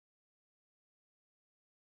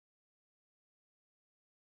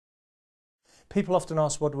People often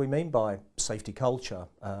ask, what do we mean by safety culture?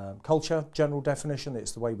 Culture, general definition,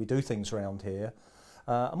 it's the way we do things around here.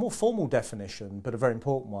 A more formal definition, but a very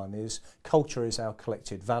important one, is culture is our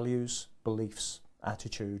collected values, beliefs,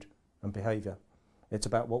 attitude and behaviour. It's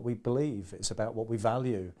about what we believe, it's about what we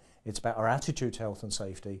value, it's about our attitude to health and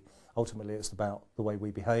safety. Ultimately, it's about the way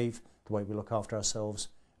we behave, the way we look after ourselves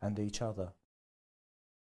and each other.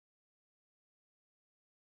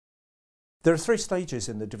 There are 3 stages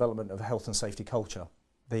in the development of a health and safety culture.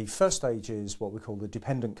 The first stage is what we call the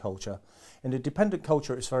dependent culture. In a dependent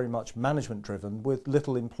culture, it's very much management driven with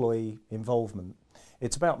little employee involvement.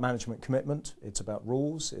 It's about management commitment, it's about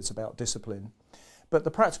rules, it's about discipline. But the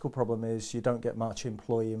practical problem is you don't get much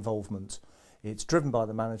employee involvement. It's driven by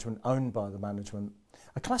the management, owned by the management.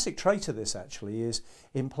 A classic trait of this actually is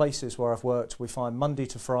in places where I've worked, we find Monday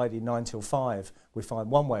to Friday 9 till 5, we find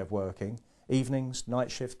one way of working. Evenings,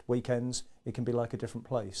 night shift, weekends, it can be like a different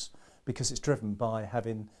place because it's driven by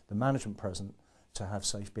having the management present to have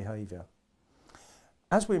safe behaviour.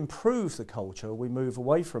 As we improve the culture, we move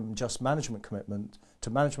away from just management commitment to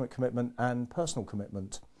management commitment and personal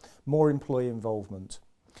commitment, more employee involvement.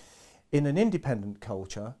 In an independent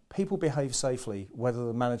culture, people behave safely whether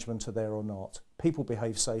the management are there or not. People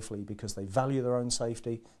behave safely because they value their own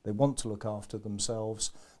safety, they want to look after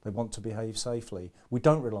themselves, they want to behave safely. We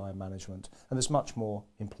don't rely on management and there's much more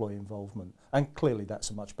employee involvement. And clearly that's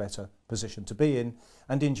a much better position to be in,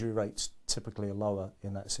 and injury rates typically are lower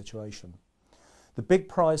in that situation. The big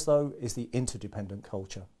prize though is the interdependent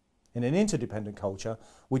culture. In an interdependent culture,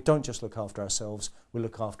 we don't just look after ourselves, we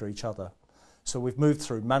look after each other. So we've moved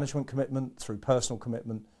through management commitment, through personal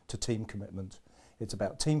commitment to team commitment. It's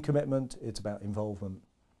about team commitment, it's about involvement.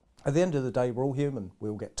 At the end of the day, we're all human. We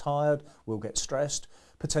all get tired, we'll get stressed,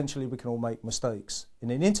 potentially we can all make mistakes.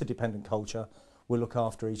 In an interdependent culture, we look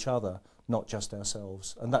after each other, not just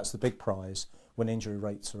ourselves. And that's the big prize when injury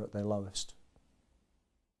rates are at their lowest.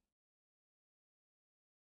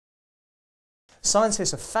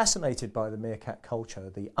 Scientists are fascinated by the meerkat culture,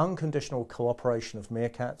 the unconditional cooperation of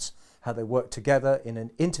meerkats, how they work together in an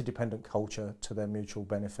interdependent culture to their mutual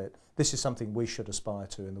benefit. This is something we should aspire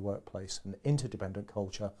to in the workplace, an interdependent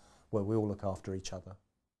culture where we all look after each other.